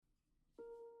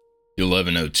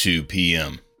11:02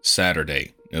 p.m.,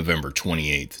 Saturday, November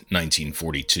 28,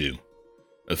 1942.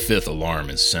 A fifth alarm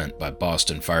is sent by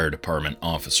Boston Fire Department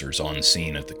officers on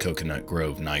scene at the Coconut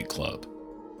Grove nightclub.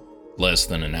 Less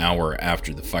than an hour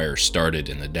after the fire started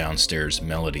in the downstairs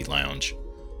Melody Lounge,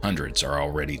 hundreds are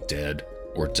already dead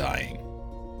or dying.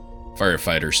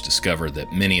 Firefighters discover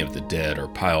that many of the dead are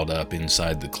piled up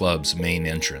inside the club's main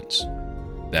entrance.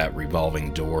 That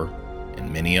revolving door,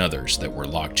 and many others that were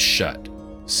locked shut,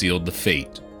 sealed the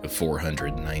fate of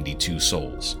 492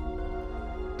 souls.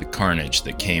 The carnage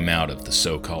that came out of the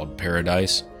so-called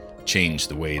paradise changed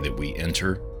the way that we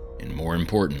enter, and more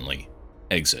importantly,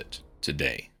 exit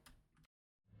today.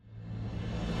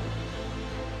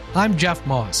 I'm Jeff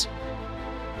Moss.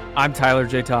 I'm Tyler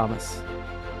J. Thomas.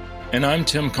 And I'm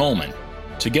Tim Coleman.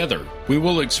 Together, we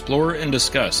will explore and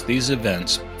discuss these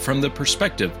events from the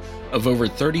perspective of over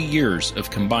 30 years of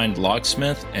combined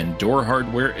locksmith and door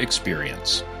hardware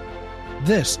experience.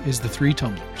 This is the Three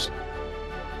Tumblers.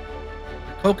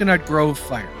 The Coconut Grove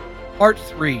Fire, Part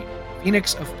 3,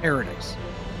 Phoenix of Paradise.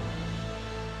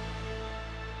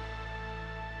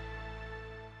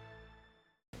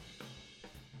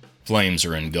 Flames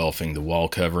are engulfing the wall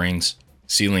coverings,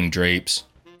 ceiling drapes,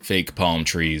 fake palm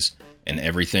trees, and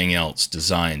everything else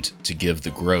designed to give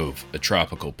the grove a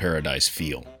tropical paradise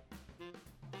feel.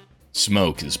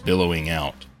 Smoke is billowing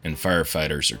out, and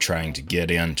firefighters are trying to get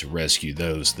in to rescue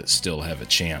those that still have a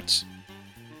chance.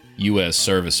 U.S.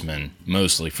 servicemen,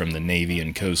 mostly from the Navy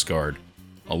and Coast Guard,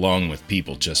 along with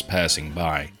people just passing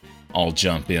by, all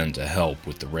jump in to help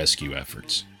with the rescue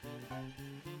efforts.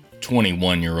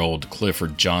 21-year-old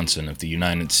Clifford Johnson of the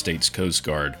United States Coast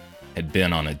Guard had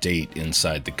been on a date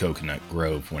inside the Coconut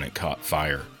Grove when it caught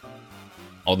fire.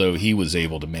 Although he was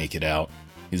able to make it out,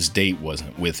 his date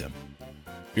wasn't with him.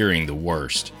 Fearing the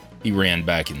worst, he ran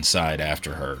back inside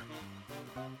after her.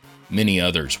 Many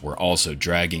others were also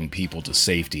dragging people to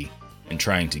safety and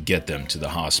trying to get them to the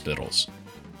hospitals.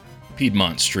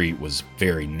 Piedmont Street was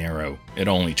very narrow, at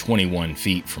only 21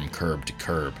 feet from curb to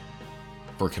curb.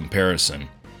 For comparison,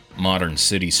 modern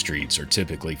city streets are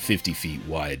typically 50 feet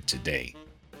wide today.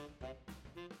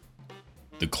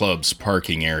 The club's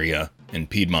parking area and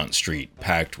Piedmont Street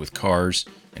packed with cars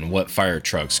and what fire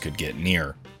trucks could get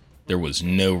near. There was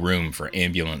no room for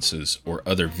ambulances or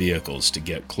other vehicles to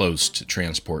get close to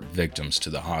transport victims to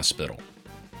the hospital.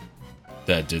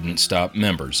 That didn't stop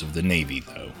members of the Navy,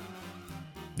 though.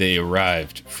 They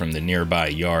arrived from the nearby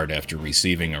yard after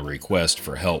receiving a request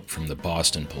for help from the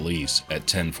Boston police at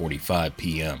 10:45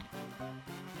 p.m.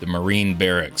 The Marine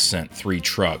Barracks sent 3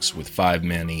 trucks with 5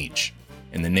 men each,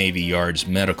 and the Navy Yard's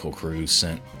medical crew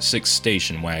sent 6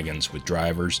 station wagons with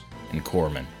drivers and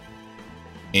corpsmen.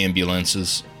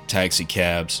 Ambulances, taxi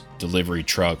cabs, delivery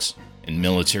trucks, and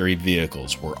military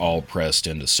vehicles were all pressed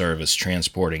into service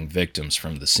transporting victims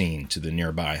from the scene to the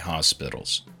nearby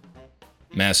hospitals.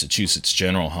 Massachusetts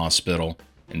General Hospital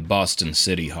and Boston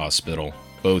City Hospital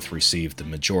both received the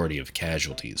majority of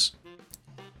casualties.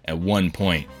 At one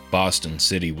point, Boston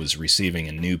City was receiving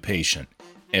a new patient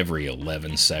every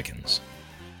 11 seconds.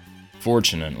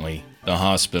 Fortunately, the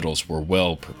hospitals were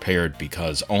well prepared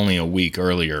because only a week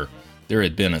earlier, there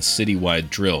had been a citywide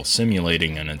drill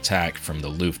simulating an attack from the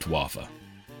Luftwaffe.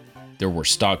 There were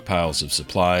stockpiles of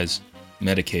supplies,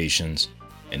 medications,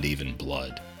 and even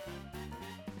blood.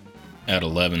 At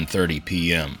 11:30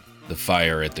 p.m., the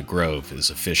fire at the Grove is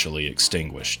officially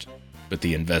extinguished, but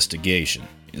the investigation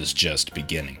is just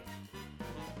beginning.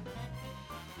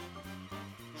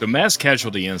 So mass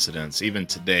casualty incidents, even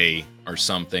today, are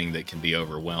something that can be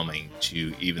overwhelming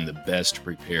to even the best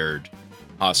prepared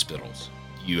hospitals.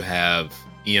 You have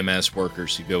EMS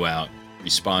workers who go out,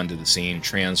 respond to the scene,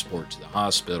 transport to the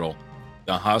hospital.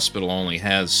 The hospital only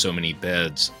has so many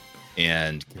beds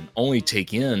and can only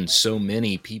take in so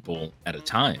many people at a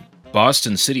time.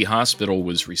 Boston City Hospital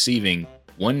was receiving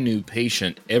 1 new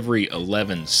patient every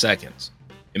 11 seconds.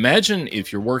 Imagine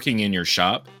if you're working in your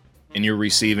shop and you're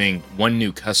receiving 1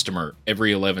 new customer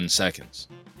every 11 seconds,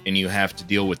 and you have to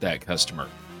deal with that customer.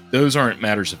 Those aren't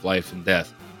matters of life and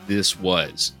death. This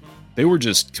was. They were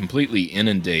just completely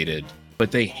inundated,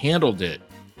 but they handled it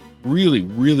really,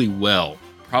 really well,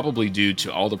 probably due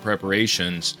to all the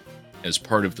preparations as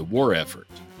part of the war effort.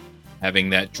 Having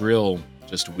that drill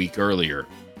just a week earlier,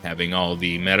 having all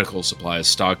the medical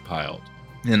supplies stockpiled.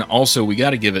 And also, we got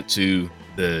to give it to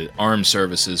the armed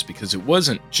services because it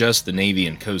wasn't just the Navy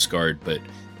and Coast Guard, but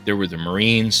there were the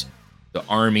Marines, the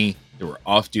Army, there were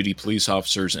off-duty police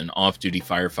officers and off-duty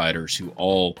firefighters who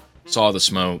all saw the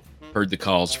smoke, heard the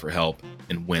calls for help,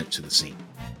 and went to the scene.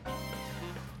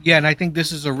 Yeah, and I think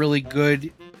this is a really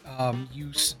good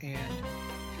use and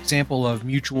example of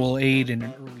mutual aid in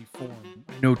an early form.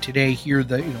 I know today here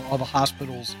all the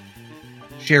hospitals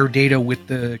share data with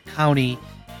the county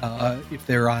if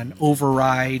they're on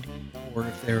override or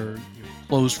if they're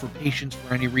closed for patients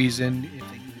for any reason, if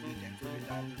they need to be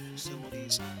diverted out of their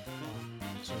facilities.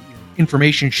 So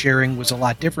information sharing was a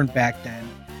lot different back then,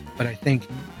 but I think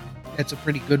that's a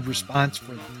pretty good response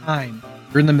for the time.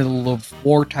 We're in the middle of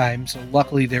wartime, so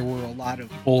luckily there were a lot of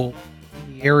people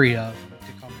in the area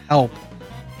to come help.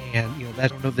 And I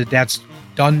don't know that that's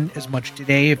done as much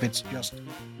today. If it's just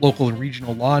local and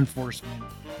regional law enforcement, I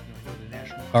know the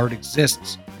National Guard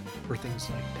exists for things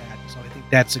like that. So I think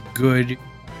that's a good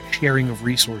sharing of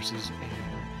resources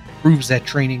and proves that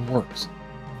training works.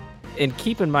 And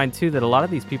keep in mind, too, that a lot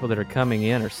of these people that are coming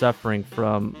in are suffering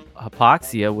from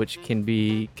hypoxia, which can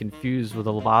be confused with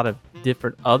a lot of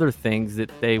different other things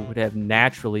that they would have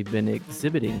naturally been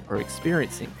exhibiting or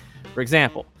experiencing. For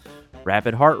example,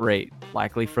 rapid heart rate,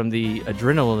 likely from the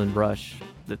adrenaline rush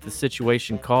that the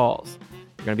situation calls.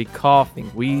 You're going to be coughing,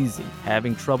 wheezing,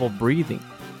 having trouble breathing,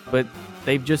 but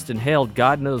they've just inhaled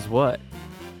God knows what.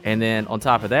 And then on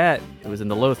top of that, it was in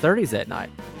the low 30s that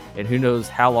night. And who knows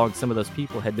how long some of those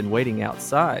people had been waiting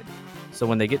outside. So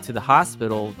when they get to the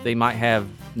hospital, they might have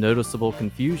noticeable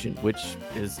confusion, which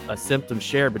is a symptom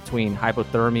shared between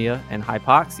hypothermia and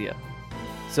hypoxia.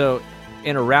 So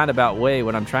in a roundabout way,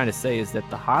 what I'm trying to say is that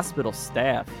the hospital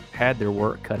staff had their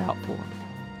work cut out for them.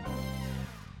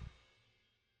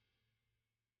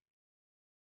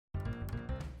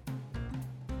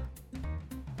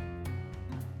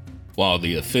 While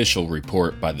the official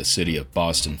report by the City of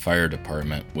Boston Fire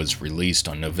Department was released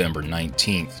on November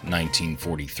 19,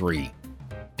 1943,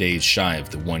 days shy of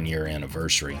the one-year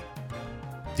anniversary,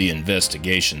 the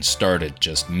investigation started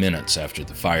just minutes after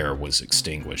the fire was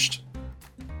extinguished.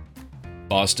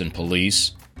 Boston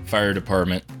Police, Fire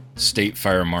Department, State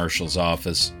Fire Marshal's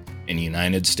Office, and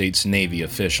United States Navy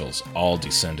officials all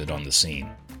descended on the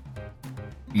scene.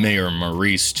 Mayor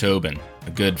Maurice Tobin,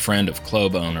 a good friend of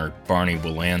club owner Barney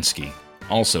Wolanski,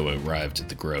 also arrived at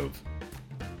the Grove.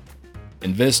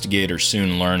 Investigators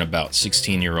soon learn about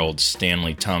 16-year-old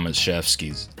Stanley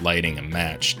Tomaszewski's lighting a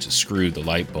match to screw the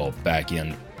light bulb back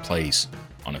in place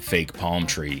on a fake palm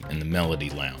tree in the Melody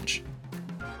Lounge.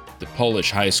 The Polish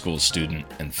high school student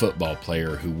and football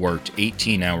player who worked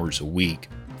 18 hours a week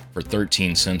for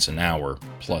 13 cents an hour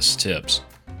plus tips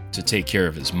to take care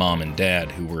of his mom and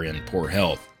dad who were in poor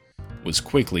health was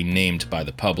quickly named by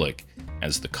the public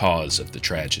as the cause of the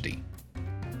tragedy.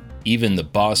 Even the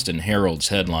Boston Herald's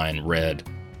headline read,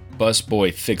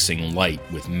 "Busboy fixing light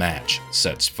with match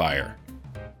sets fire."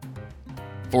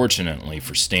 Fortunately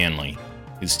for Stanley,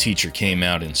 his teacher came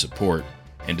out in support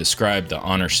and described the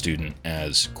honor student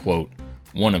as, quote,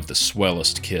 "one of the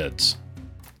swellest kids."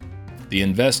 The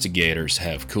investigators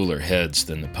have cooler heads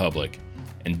than the public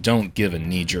and don't give a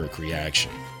knee-jerk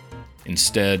reaction.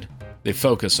 Instead, they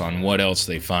focus on what else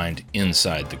they find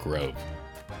inside the Grove.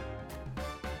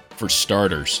 For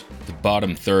starters, the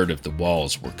bottom third of the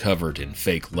walls were covered in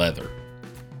fake leather.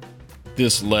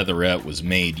 This leatherette was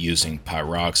made using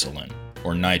pyroxylin,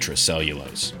 or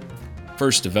nitrocellulose.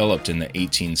 First developed in the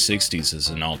 1860s as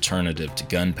an alternative to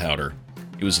gunpowder,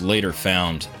 it was later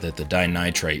found that the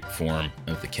dinitrate form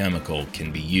of the chemical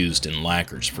can be used in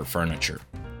lacquers for furniture.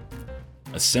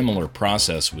 A similar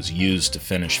process was used to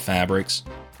finish fabrics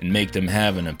and make them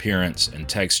have an appearance and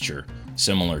texture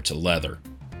similar to leather,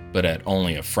 but at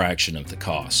only a fraction of the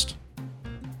cost.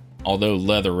 Although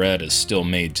leatherette is still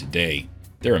made today,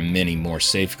 there are many more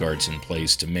safeguards in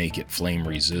place to make it flame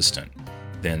resistant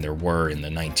than there were in the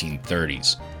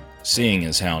 1930s, seeing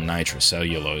as how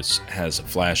nitrocellulose has a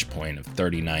flash point of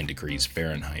 39 degrees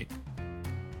Fahrenheit.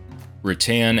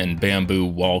 Rattan and bamboo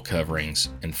wall coverings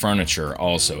and furniture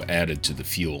also added to the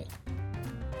fuel.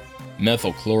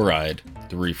 Methyl chloride,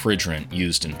 the refrigerant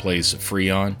used in place of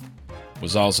Freon,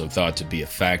 was also thought to be a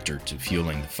factor to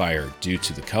fueling the fire due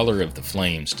to the color of the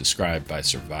flames described by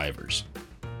survivors.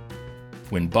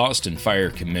 When Boston Fire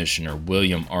Commissioner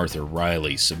William Arthur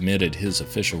Riley submitted his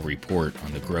official report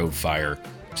on the Grove fire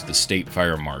to the State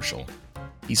Fire Marshal,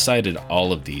 he cited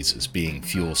all of these as being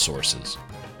fuel sources,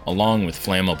 along with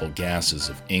flammable gases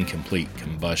of incomplete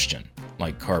combustion,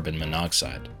 like carbon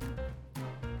monoxide.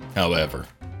 However,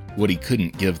 what he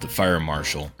couldn't give the fire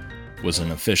marshal was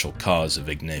an official cause of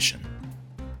ignition.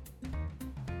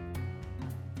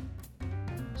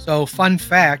 So, fun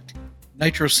fact,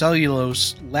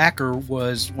 nitrocellulose lacquer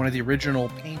was one of the original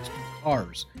paints for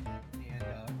cars. And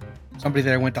somebody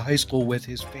that I went to high school with,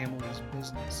 his family's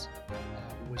business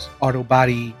was auto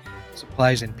body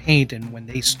supplies and paint. And when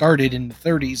they started in the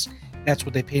 30s, that's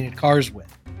what they painted cars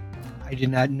with. I did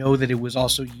not know that it was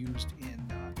also used in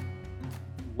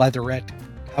leatherette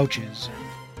couches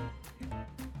and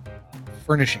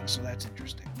furnishings. So that's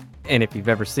interesting. And if you've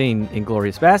ever seen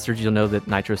Inglourious Bastards, you'll know that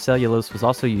nitrocellulose was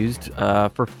also used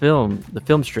for film, the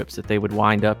film strips that they would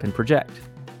wind up and project.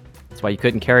 That's why you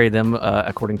couldn't carry them,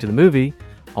 according to the movie,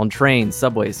 on trains,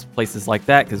 subways, places like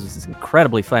that, because it was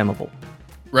incredibly flammable.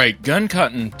 Right, gun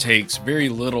cotton takes very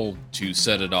little to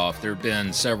set it off. There have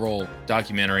been several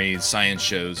documentaries, science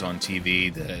shows on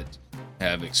TV that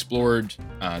have explored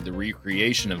the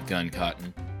recreation of gun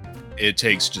cotton. It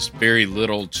takes just very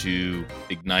little to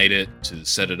ignite it, to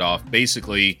set it off.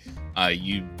 Basically,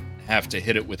 you have to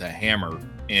hit it with a hammer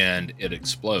and it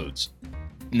explodes.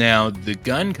 Now, the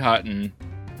gun cotton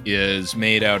is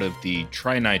made out of the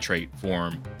trinitrate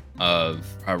form of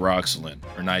pyroxylin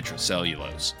or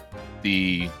nitrocellulose.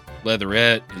 The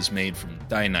leatherette is made from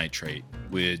dinitrate,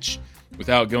 which,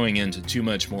 without going into too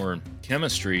much more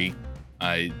chemistry,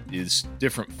 is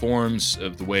different forms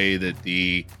of the way that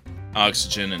the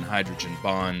oxygen and hydrogen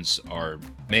bonds are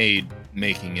made,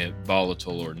 making it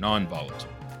volatile or non-volatile.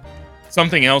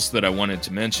 Something else that I wanted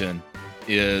to mention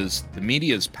is the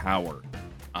media's power.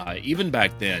 Even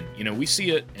back then, we see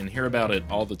it and hear about it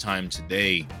all the time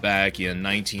today. Back in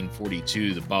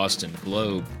 1942, the Boston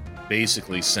Globe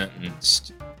basically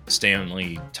sentenced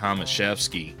Stanley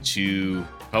Tomaszewski to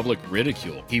public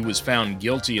ridicule. He was found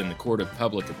guilty in the court of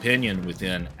public opinion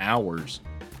within hours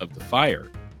of the fire.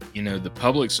 The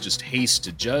public's just haste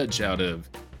to judge out of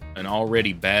an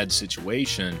already bad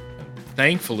situation.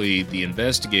 Thankfully, the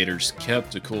investigators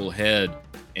kept a cool head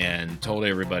and told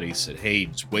everybody, said, hey,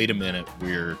 just wait a minute,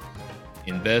 we're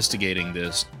investigating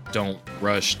this. Don't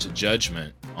rush to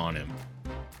judgment on him.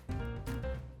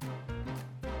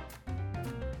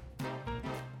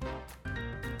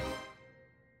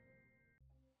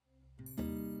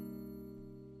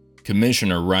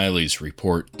 Commissioner Riley's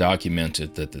report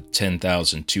documented that the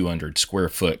 10,200 square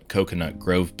foot Coconut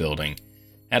Grove building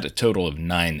had a total of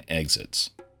 9 exits.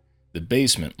 The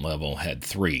basement level had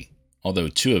 3, although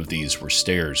 2 of these were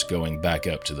stairs going back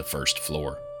up to the first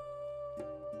floor.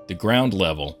 The ground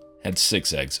level had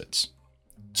 6 exits,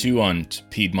 2 onto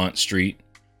Piedmont Street,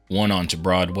 1 onto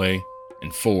Broadway,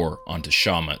 and 4 onto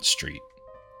Shawmut Street.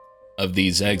 Of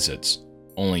these exits,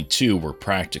 only 2 were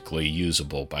practically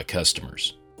usable by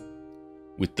customers.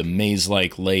 With the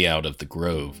maze-like layout of the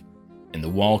Grove, and the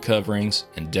wall coverings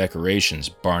and decorations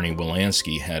Barney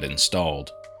Wilansky had installed,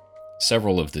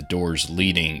 several of the doors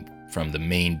leading from the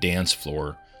main dance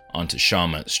floor onto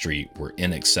Shawmut Street were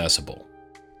inaccessible.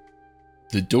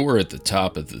 The door at the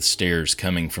top of the stairs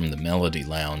coming from the Melody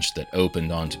Lounge that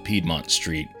opened onto Piedmont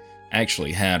Street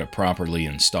actually had a properly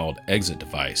installed exit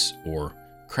device, or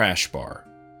crash bar.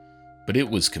 But it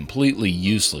was completely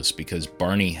useless because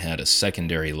Barney had a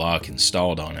secondary lock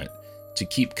installed on it to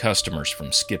keep customers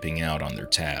from skipping out on their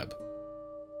tab.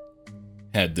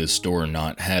 Had this door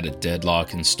not had a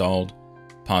deadlock installed,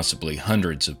 possibly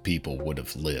hundreds of people would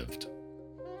have lived.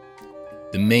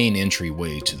 The main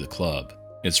entryway to the club,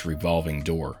 its revolving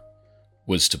door,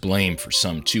 was to blame for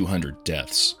some 200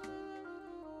 deaths.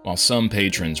 While some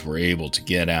patrons were able to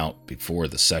get out before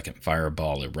the second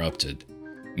fireball erupted,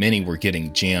 many were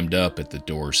getting jammed up at the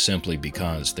door simply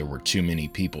because there were too many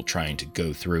people trying to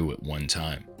go through at one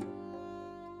time.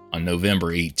 On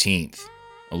November 18th,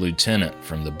 a lieutenant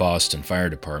from the Boston Fire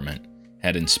Department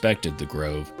had inspected the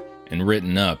Grove and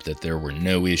written up that there were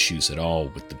no issues at all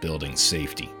with the building's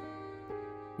safety.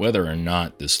 Whether or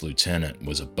not this lieutenant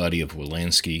was a buddy of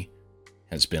Wilansky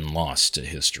has been lost to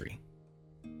history.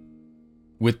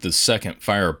 With the second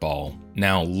fireball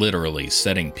now literally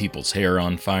setting people's hair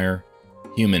on fire,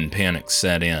 human panic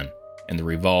set in, and the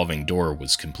revolving door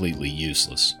was completely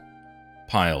useless.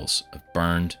 Piles of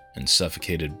burned and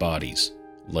suffocated bodies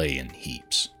lay in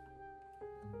heaps.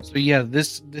 So yeah,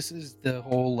 this is the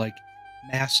whole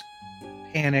mass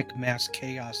panic, mass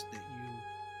chaos that you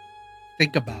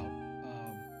think about.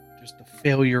 Just the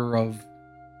failure of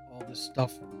all this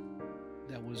stuff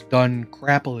that was done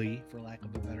crappily, for lack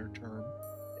of a better term,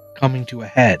 coming to a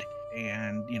head.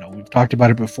 And we've talked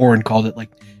about it before and called it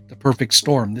the perfect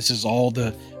storm. This is all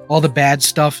the bad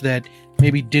stuff that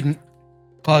maybe didn't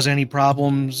cause any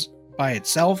problems by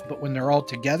itself, but when they're all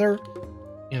together,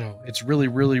 it's really,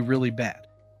 really, really bad.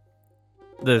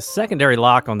 The secondary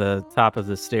lock on the top of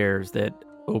the stairs that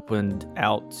opened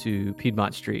out to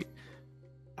Piedmont Street,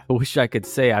 I wish I could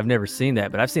say I've never seen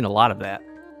that, but I've seen a lot of that,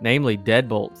 namely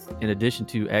deadbolts in addition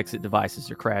to exit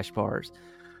devices or crash bars.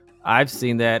 I've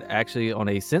seen that actually on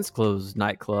a since closed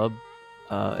nightclub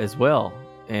as well,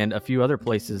 and a few other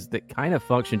places that kind of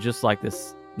function just like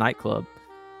this nightclub,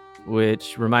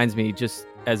 which reminds me, just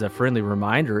as a friendly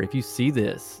reminder, if you see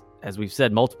this as we've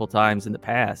said multiple times in the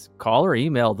past, call or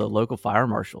email the local fire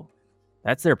marshal.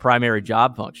 That's their primary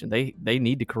job function. They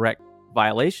need to correct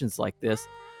violations like this,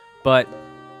 but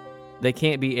they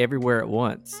can't be everywhere at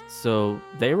once. So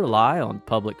they rely on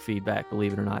public feedback,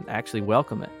 believe it or not, actually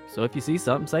welcome it. So if you see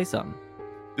something, say something.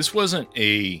 This wasn't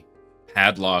a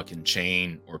padlock and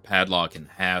chain or padlock and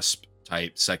hasp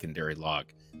type secondary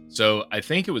lock. So I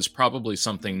think it was probably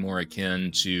something more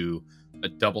akin to a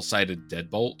double-sided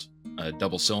deadbolt, a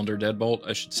double-cylinder deadbolt,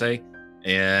 I should say.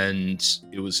 And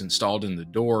it was installed in the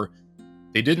door.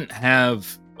 They didn't have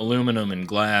aluminum and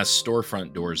glass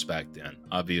storefront doors back then.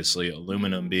 Obviously,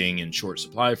 aluminum being in short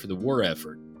supply for the war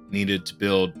effort. Needed to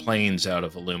build planes out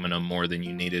of aluminum more than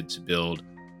you needed to build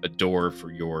a door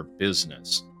for your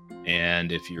business.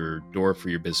 And if your door for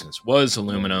your business was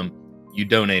aluminum, you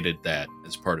donated that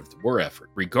as part of the war effort.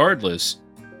 Regardless,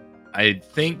 I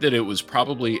think that it was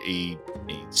probably a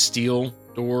steel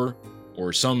door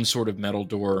or some sort of metal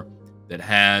door that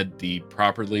had the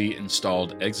properly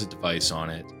installed exit device on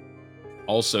it.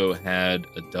 Also had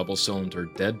a double-cylinder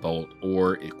deadbolt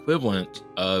or equivalent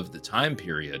of the time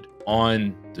period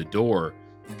on the door.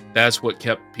 That's what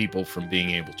kept people from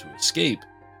being able to escape.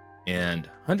 And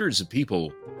hundreds of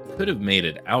people could have made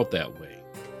it out that way,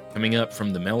 coming up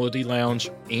from the Melody Lounge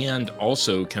and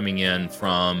also coming in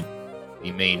from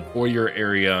the main foyer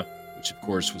area, which of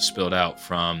course was spilled out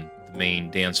from the main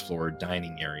dance floor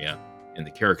dining area and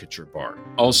the caricature bar.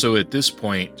 Also at this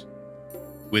point,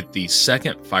 with the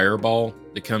second fireball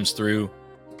that comes through,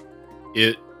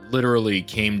 it literally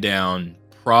came down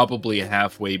probably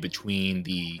halfway between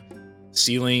the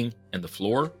ceiling and the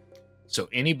floor. So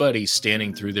anybody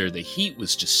standing through there, the heat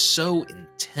was just so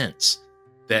intense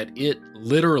that it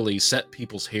literally set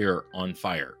people's hair on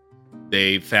fire.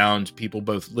 They found people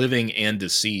both living and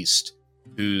deceased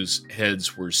whose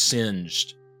heads were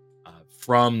singed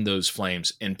from those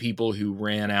flames, and people who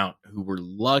ran out, who were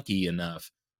lucky enough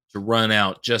to run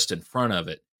out just in front of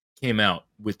it, came out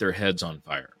with their heads on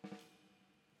fire.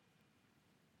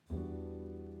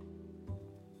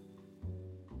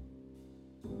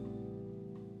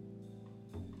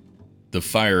 The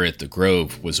fire at the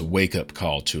Grove was a wake-up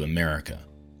call to America.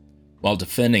 While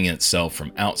defending itself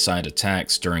from outside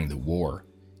attacks during the war,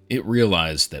 it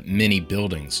realized that many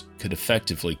buildings could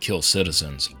effectively kill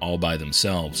citizens all by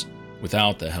themselves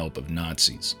without the help of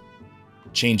Nazis.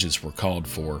 Changes were called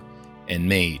for and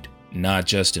made, not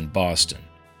just in Boston,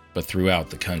 but throughout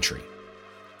the country.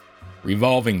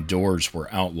 Revolving doors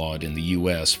were outlawed in the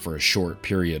U.S. for a short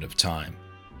period of time.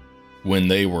 When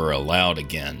they were allowed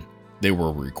again, they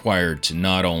were required to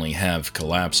not only have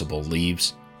collapsible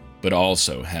leaves, but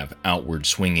also have outward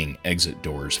swinging exit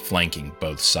doors flanking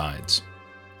both sides.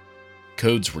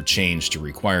 Codes were changed to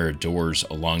require doors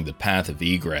along the path of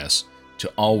egress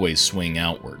to always swing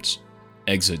outwards,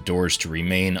 exit doors to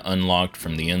remain unlocked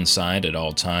from the inside at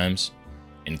all times,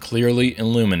 and clearly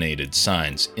illuminated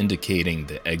signs indicating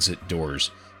the exit doors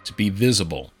to be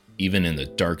visible even in the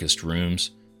darkest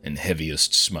rooms and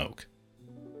heaviest smoke.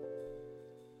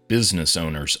 Business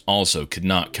owners also could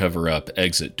not cover up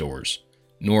exit doors,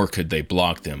 nor could they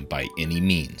block them by any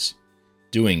means.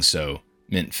 Doing so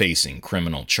meant facing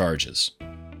criminal charges.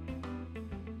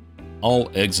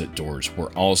 All exit doors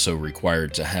were also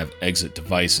required to have exit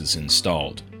devices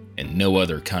installed and no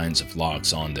other kinds of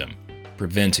locks on them,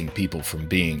 preventing people from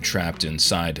being trapped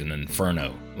inside an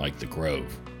inferno like the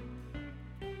Grove.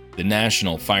 The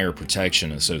National Fire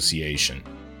Protection Association,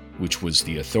 which was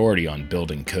the authority on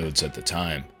building codes at the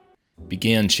time,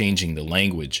 began changing the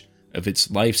language of its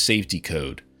life safety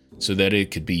code so that it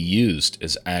could be used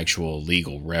as actual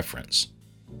legal reference.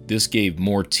 This gave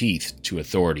more teeth to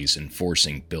authorities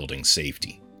enforcing building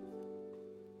safety.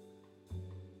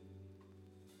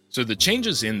 So the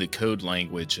changes in the code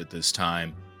language at this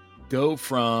time go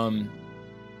from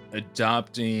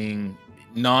adopting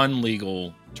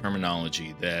non-legal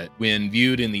terminology that, when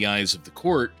viewed in the eyes of the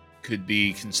court, could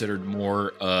be considered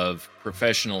more of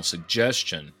professional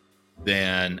suggestion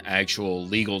than actual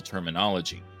legal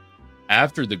terminology.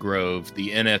 After the Grove, the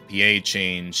NFPA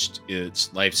changed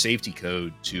its life safety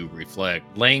code to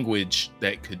reflect language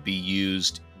that could be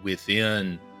used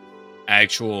within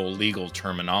actual legal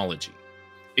terminology.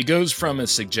 It goes from a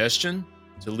suggestion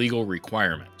to legal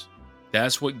requirement.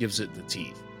 That's what gives it the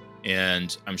teeth.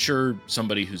 And I'm sure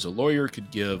somebody who's a lawyer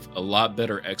could give a lot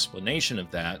better explanation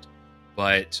of that,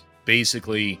 but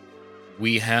basically,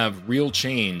 we have real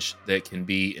change that can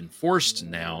be enforced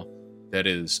now that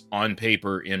is on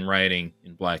paper, in writing,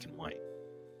 in black and white.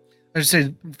 I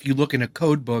said, if you look in a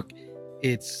code book,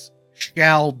 it's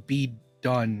shall be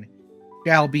done,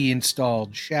 shall be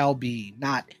installed, shall be,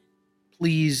 not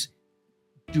please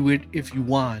do it if you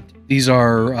want. These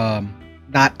are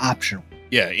not optional.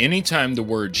 Yeah, anytime the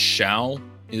word shall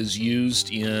is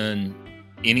used in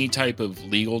any type of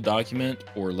legal document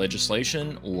or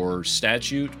legislation or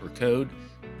statute or code,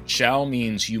 shall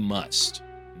means you must.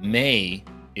 May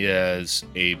is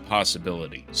a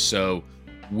possibility. So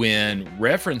when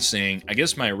referencing, I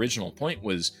guess my original point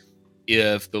was,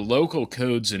 if the local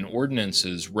codes and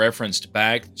ordinances referenced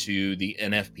back to the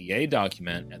NFPA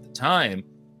document at the time,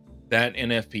 that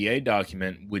NFPA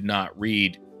document would not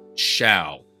read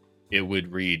shall. It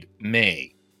would read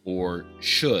may or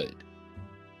should.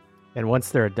 And once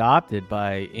they're adopted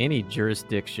by any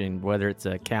jurisdiction, whether it's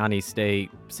a county,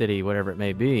 state, city, whatever it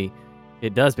may be,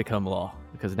 it does become law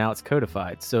because now it's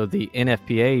codified. So the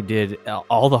NFPA did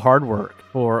all the hard work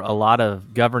for a lot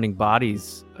of governing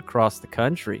bodies across the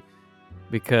country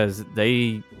because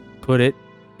they put it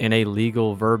in a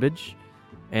legal verbiage,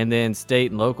 and then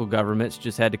state and local governments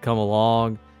just had to come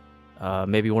along,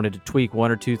 maybe wanted to tweak one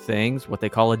or two things, what they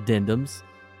call addendums.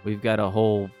 We've got a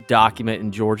whole document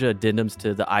in Georgia, addendums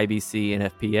to the IBC and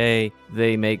FPA.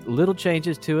 They make little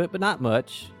changes to it, but not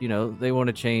much. You know, they want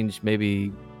to change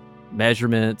maybe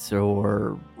measurements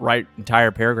or rewrite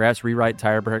entire paragraphs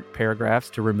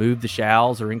to remove the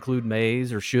shalls or include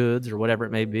mays or shoulds or whatever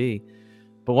it may be.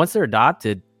 But once they're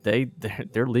adopted,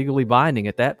 they're legally binding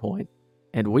at that point.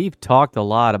 And we've talked a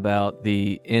lot about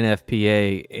the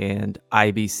NFPA and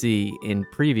IBC in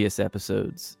previous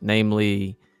episodes,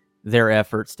 namely their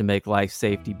efforts to make life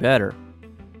safety better.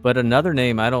 But another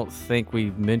name I don't think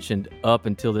we've mentioned up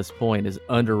until this point is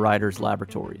Underwriters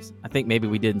Laboratories. I think maybe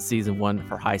we did in season 1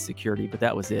 for high security, but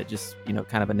that was it. Just,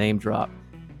 kind of a name drop.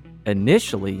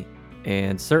 Initially,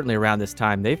 and certainly around this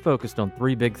time, they focused on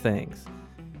 3 big things.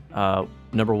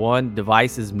 Number 1,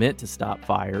 devices meant to stop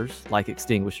fires, like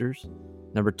extinguishers.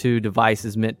 Number 2,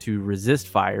 devices meant to resist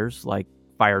fires, like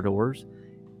fire doors.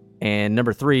 And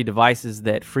number 3, devices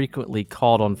that frequently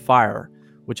caught on fire,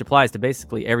 which applies to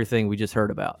basically everything we just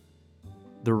heard about.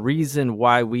 The reason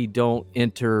why we don't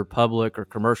enter public or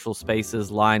commercial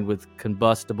spaces lined with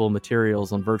combustible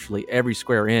materials on virtually every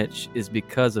square inch is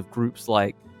because of groups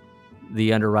like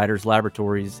the Underwriters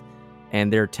Laboratories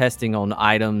and their testing on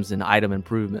items and item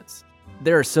improvements.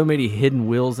 There are so many hidden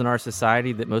wills in our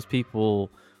society that most people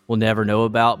will never know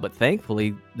about, but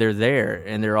thankfully they're there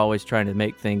and they're always trying to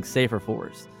make things safer for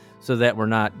us, so that we're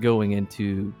not going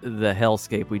into the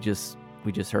hellscape we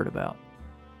just heard about.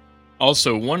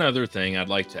 Also, one other thing I'd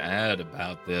like to add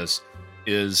about this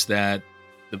is that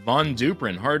the Von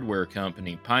Duprin Hardware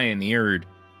Company pioneered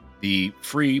the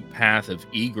free path of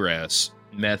egress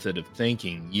method of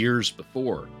thinking years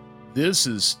before. This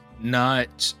is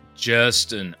not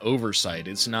just an oversight.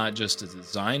 It's not just a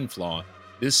design flaw.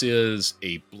 This is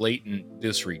a blatant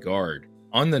disregard.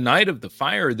 On the night of the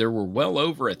fire, there were well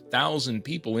over 1,000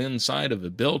 people inside of a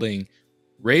building,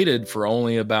 rated for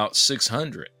only about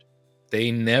 600.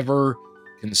 They never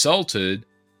consulted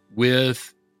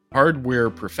with hardware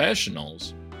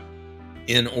professionals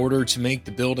in order to make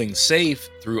the building safe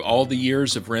through all the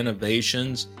years of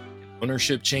renovations,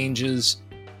 ownership changes.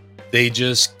 They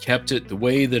just kept it the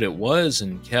way that it was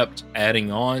and kept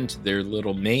adding on to their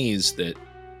little maze that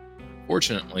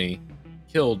fortunately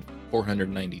killed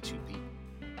 492 people.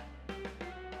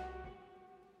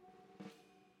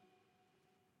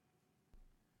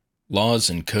 Laws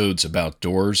and codes about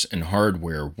doors and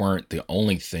hardware weren't the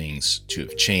only things to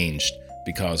have changed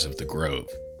because of the Grove.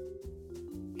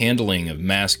 Handling of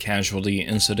mass casualty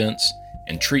incidents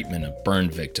and treatment of burn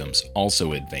victims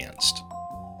also advanced.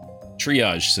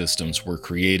 Triage systems were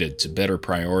created to better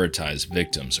prioritize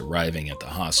victims arriving at the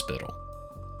hospital.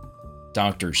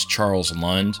 Doctors Charles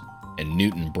Lund and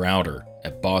Newton Browder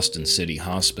at Boston City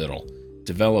Hospital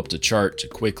developed a chart to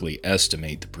quickly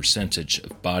estimate the percentage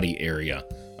of body area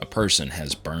a person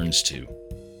has burns to.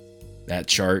 That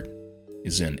chart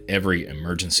is in every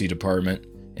emergency department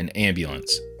and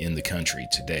ambulance in the country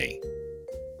today.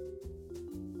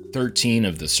 13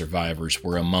 of the survivors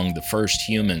were among the first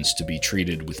humans to be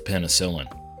treated with penicillin.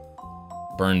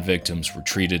 Burn victims were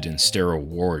treated in sterile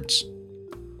wards.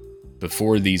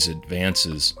 Before these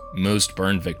advances, most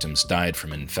burn victims died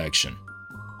from infection.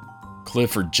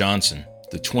 Clifford Johnson,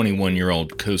 the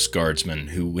 21-year-old Coast Guardsman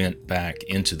who went back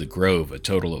into the Grove a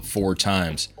total of 4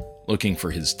 times looking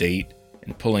for his date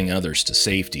and pulling others to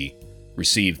safety,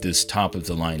 received this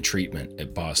top-of-the-line treatment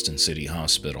at Boston City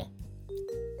Hospital.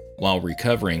 While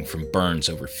recovering from burns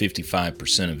over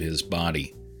 55% of his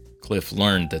body, Cliff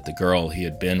learned that the girl he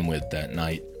had been with that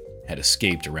night had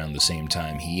escaped around the same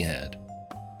time he had.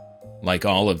 Like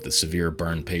all of the severe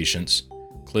burn patients,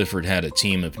 Clifford had a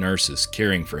team of nurses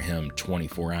caring for him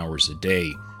 24 hours a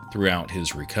day throughout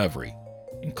his recovery,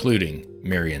 including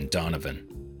Marion Donovan.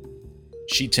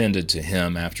 She tended to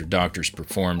him after doctors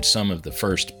performed some of the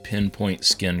first pinpoint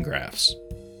skin grafts.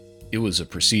 It was a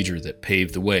procedure that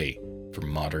paved the way for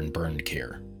modern burn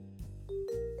care.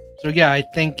 So yeah, I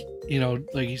think,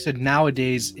 like you said,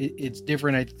 nowadays it's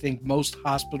different. I think most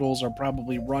hospitals are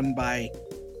probably run by,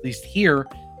 at least here,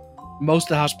 most of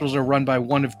the hospitals are run by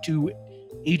one of two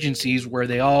agencies where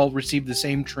they all receive the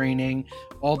same training.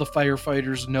 All the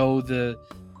firefighters know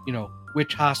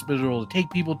which hospital to take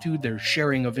people to. There's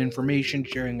sharing of information,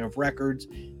 sharing of records.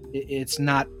 It's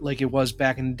not like it was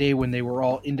back in the day when they were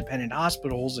all independent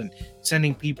hospitals and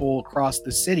sending people across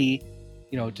the city,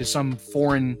 to some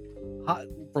foreign,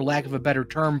 for lack of a better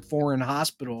term, foreign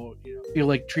hospital. I feel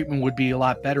like treatment would be a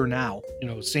lot better now.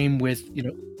 Same with,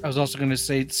 I was also going to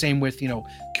say same with,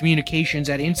 communications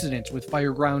at incidents with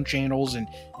fire ground channels and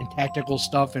tactical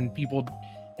stuff, and people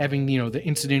having, the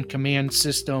incident command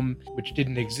system, which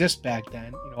didn't exist back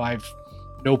then. I've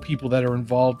know people that are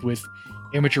involved with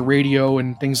amateur radio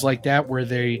and things like that, where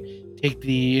they take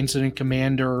the incident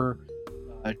commander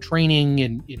training,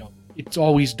 and, it's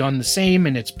always done the same,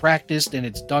 and it's practiced, and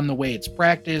it's done the way it's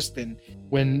practiced. And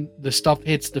when the stuff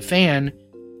hits the fan,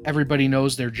 everybody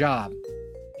knows their job.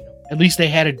 At least they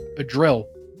had a drill,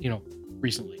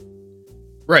 recently.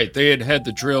 Right. They had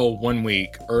the drill 1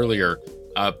 week earlier.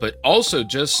 But also,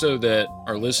 just so that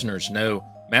our listeners know,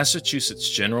 Massachusetts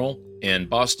General and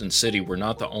Boston City were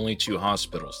not the only two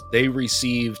hospitals. They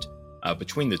received,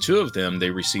 between the two of them, they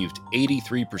received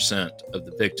 83% of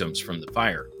the victims from the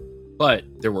fire. But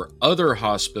there were other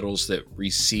hospitals that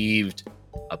received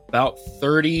about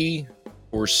 30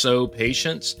 or so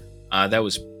patients. That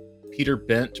was Peter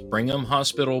Bent Brigham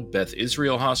Hospital, Beth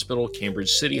Israel Hospital, Cambridge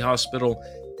City Hospital,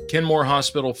 Kenmore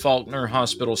Hospital, Faulkner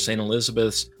Hospital, St.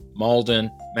 Elizabeth's,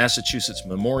 Malden, Massachusetts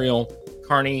Memorial,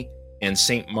 Kearney, and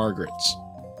St. Margaret's.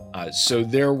 So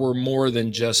there were more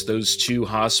than just those two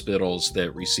hospitals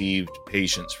that received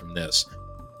patients from this.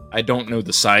 I don't know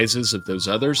the sizes of those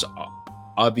others.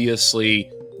 Obviously,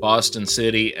 Boston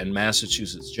City and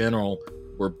Massachusetts General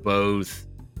were both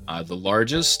the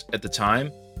largest at the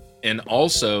time. And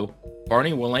also,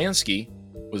 Barney Wolanski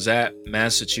was at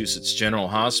Massachusetts General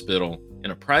Hospital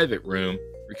in a private room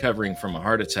recovering from a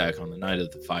heart attack on the night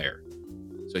of the fire.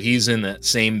 So he's in that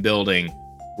same building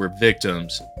where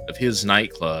victims of his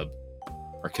nightclub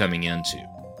are coming into.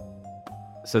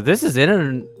 So this is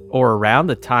in or around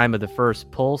the time of the first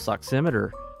pulse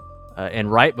oximeter,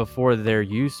 and right before their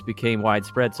use became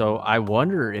widespread. So I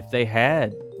wonder if they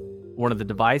had one of the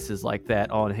devices like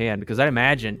that on hand, because I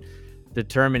imagine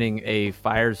determining a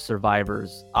fire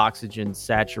survivor's oxygen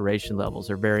saturation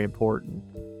levels are very important.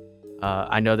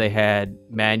 I know they had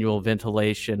manual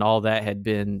ventilation. All that had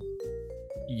been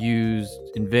used,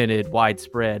 invented,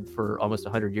 widespread for almost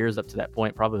 100 years up to that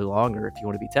point, probably longer if you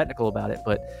want to be technical about it.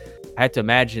 But I had to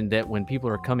imagine that when people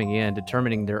are coming in,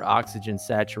 determining their oxygen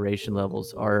saturation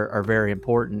levels are very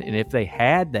important. And if they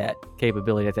had that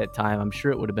capability at that time, I'm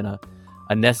sure it would have been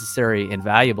a necessary and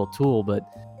valuable tool, but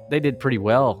they did pretty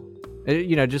well.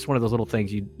 Just one of those little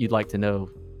things you'd like to know,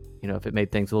 if it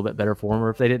made things a little bit better for them, or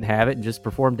if they didn't have it and just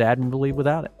performed admirably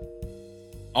without it.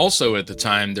 Also, at the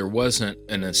time, there wasn't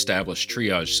an established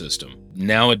triage system.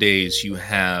 Nowadays, you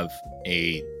have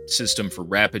a system for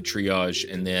rapid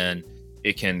triage, and then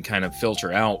it can kind of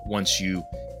filter out once you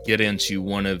get into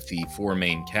one of the four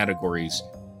main categories,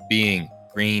 being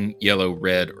green, yellow,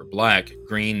 red, or black.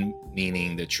 Green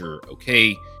meaning that you're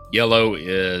okay. Yellow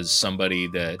is somebody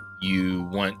that you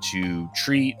want to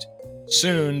treat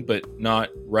soon, but not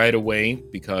right away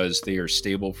because they are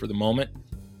stable for the moment.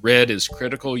 Red is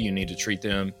critical. You need to treat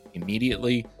them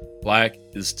immediately. Black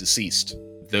is deceased.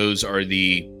 Those are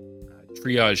the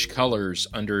triage colors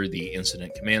under the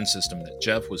incident command system that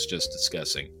Jeff was just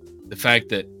discussing. The fact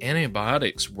that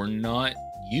antibiotics were not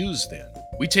used then.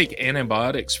 We take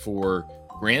antibiotics for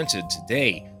granted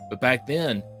today, but back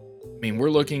then, we're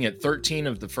looking at 13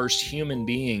 of the first human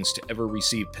beings to ever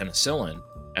receive penicillin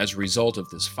as a result of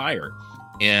this fire.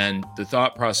 And the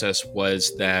thought process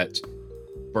was that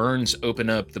burns open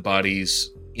up the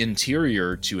body's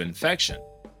interior to infection.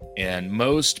 And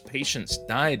most patients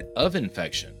died of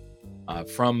infection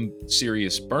from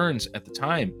serious burns at the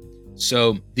time.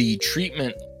 So the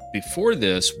treatment before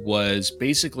this was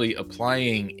basically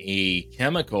applying a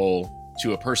chemical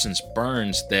to a person's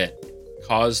burns that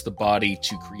caused the body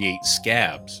to create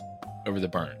scabs over the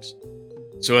burns.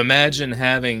 So imagine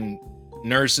having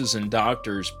nurses and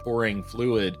doctors pouring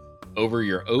fluid over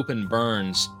your open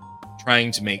burns,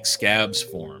 trying to make scabs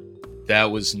form.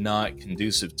 That was not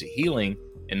conducive to healing,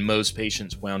 and most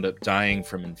patients wound up dying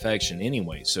from infection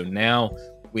anyway. So now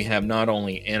we have not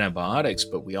only antibiotics,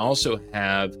 but we also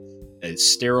have a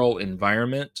sterile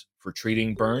environment for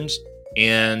treating burns,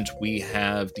 and we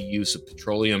have the use of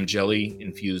petroleum jelly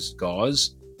infused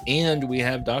gauze, and we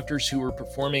have doctors who are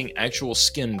performing actual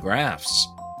skin grafts.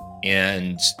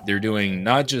 And they're doing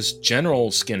not just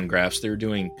general skin grafts, they're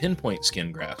doing pinpoint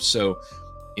skin grafts. So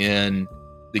in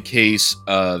the case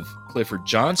of Clifford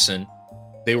Johnson,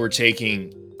 they were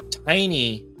taking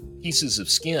tiny pieces of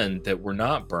skin that were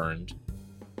not burned,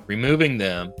 removing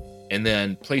them, and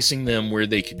then placing them where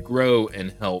they could grow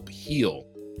and help heal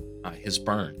his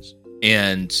burns.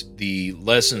 And the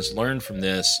lessons learned from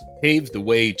this paved the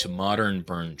way to modern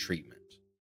burn treatment.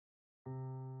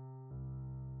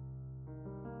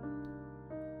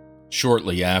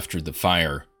 Shortly after the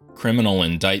fire, criminal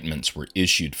indictments were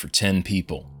issued for 10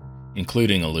 people,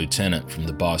 including a lieutenant from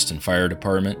the Boston Fire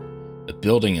Department, a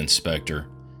building inspector,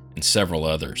 and several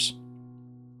others.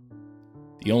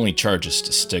 The only charges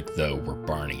to stick, though, were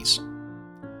Barney's.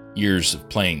 Years of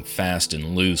playing fast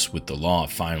and loose with the law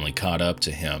finally caught up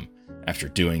to him after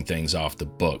doing things off the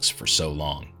books for so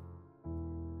long.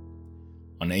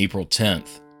 On April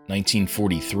 10th,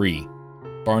 1943,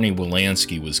 Barney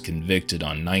Wilansky was convicted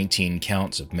on 19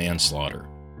 counts of manslaughter.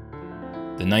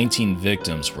 The 19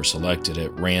 victims were selected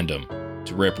at random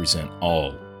to represent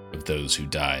all of those who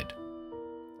died.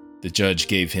 The judge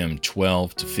gave him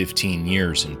 12 to 15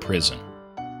 years in prison.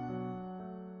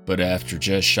 But after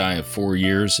just shy of 4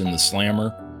 years in the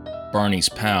slammer, Barney's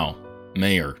pal,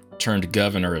 Mayor turned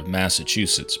governor of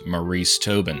Massachusetts, Maurice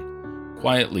Tobin,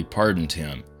 quietly pardoned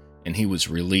him, and he was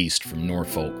released from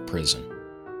Norfolk prison.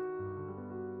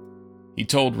 He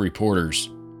told reporters,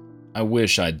 "I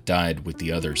wish I'd died with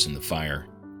the others in the fire."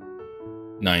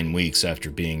 9 weeks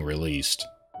after being released,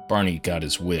 Barney got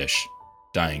his wish,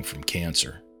 dying from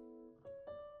cancer.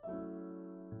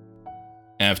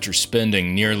 After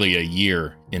spending nearly a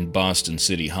year in Boston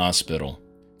City Hospital,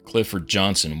 Clifford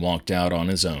Johnson walked out on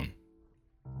his own.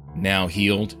 Now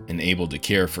healed and able to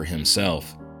care for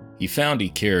himself, he found he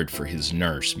cared for his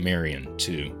nurse, Marion,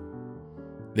 too.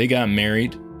 They got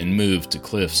married and moved to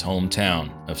Cliff's hometown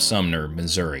of Sumner,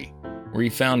 Missouri, where he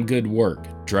found good work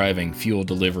driving fuel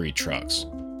delivery trucks.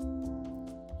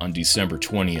 On December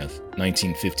 20th,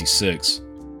 1956,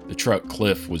 the truck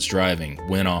Cliff was driving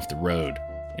went off the road,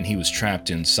 and he was trapped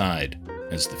inside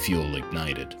as the fuel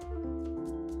ignited.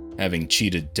 Having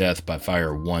cheated death by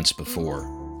fire once before,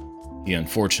 he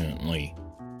unfortunately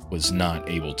was not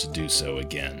able to do so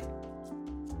again.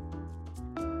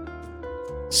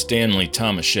 Stanley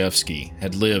Tomaszewski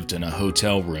had lived in a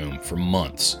hotel room for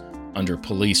months under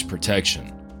police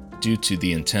protection due to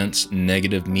the intense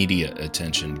negative media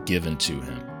attention given to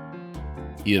him.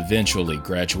 He eventually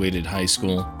graduated high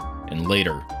school and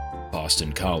later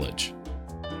Boston College.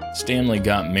 Stanley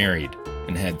got married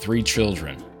and had 3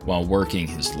 children while working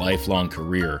his lifelong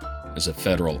career as a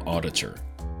federal auditor.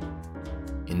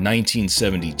 In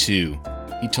 1972,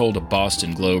 he told a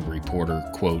Boston Globe reporter,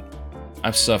 quote,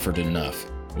 "I've suffered enough,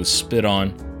 was spit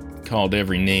on, called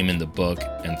every name in the book,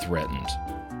 and threatened.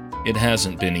 It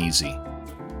hasn't been easy.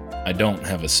 I don't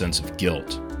have a sense of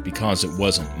guilt because it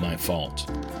wasn't my fault.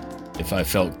 If I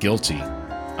felt guilty,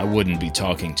 I wouldn't be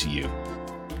talking to you.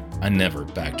 I never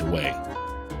backed away."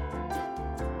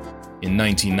 In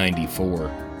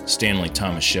 1994, Stanley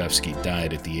Tomaszewski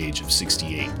died at the age of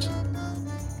 68.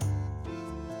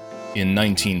 In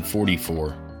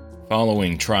 1944,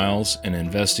 following trials and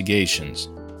investigations,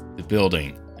 the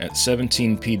building at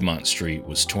 17 Piedmont Street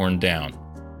was torn down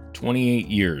 28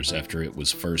 years after it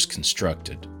was first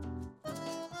constructed.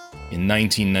 In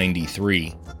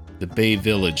 1993, the Bay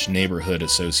Village Neighborhood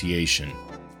Association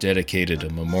dedicated a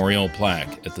memorial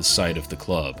plaque at the site of the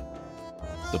club.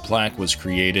 The plaque was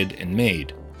created and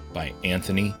made by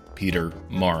Anthony Peter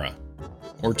Mara,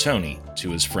 or Tony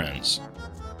to his friends,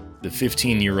 the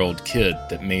 15-year-old kid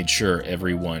that made sure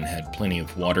everyone had plenty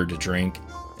of water to drink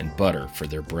and butter for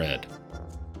their bread.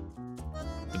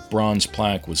 The bronze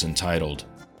plaque was entitled,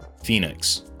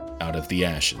 "Phoenix, Out of the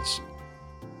Ashes."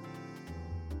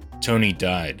 Tony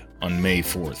died on May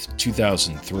 4th,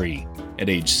 2003, at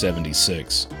age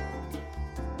 76.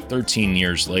 13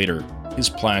 years later, his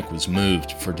plaque was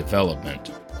moved for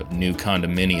development of new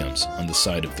condominiums on the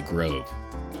site of the Grove.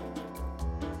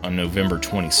 On November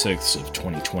 26th of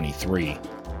 2023,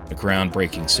 a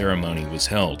groundbreaking ceremony was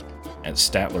held at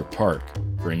Statler Park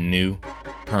for a new,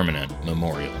 permanent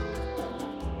memorial.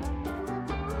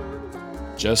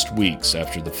 Just weeks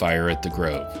after the fire at the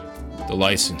Grove, the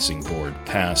licensing board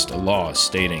passed a law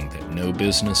stating that no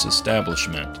business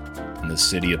establishment in the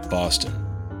city of Boston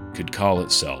could call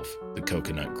itself the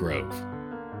Coconut Grove.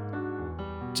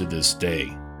 To this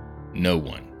day, no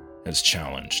one has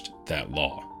challenged that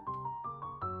law.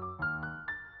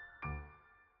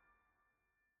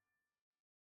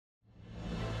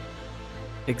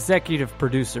 Executive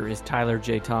producer is Tyler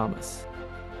J. Thomas.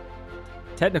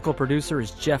 Technical producer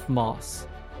is Jeff Moss.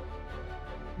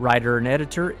 Writer and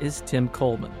editor is Tim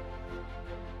Coleman.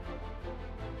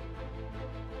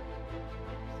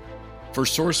 For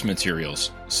source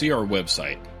materials, see our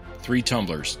website,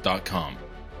 3tumblers.com.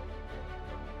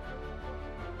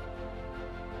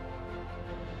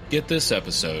 Get this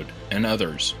episode and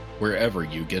others wherever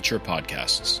you get your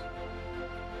podcasts.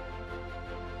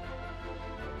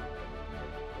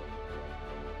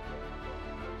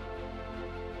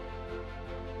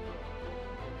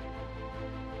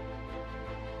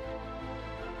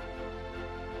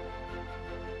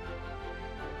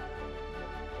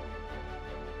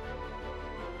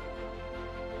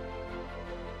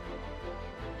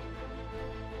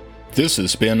 This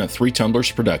has been a 3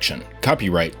 Tumblers production.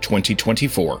 Copyright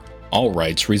 2024. All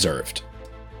rights reserved.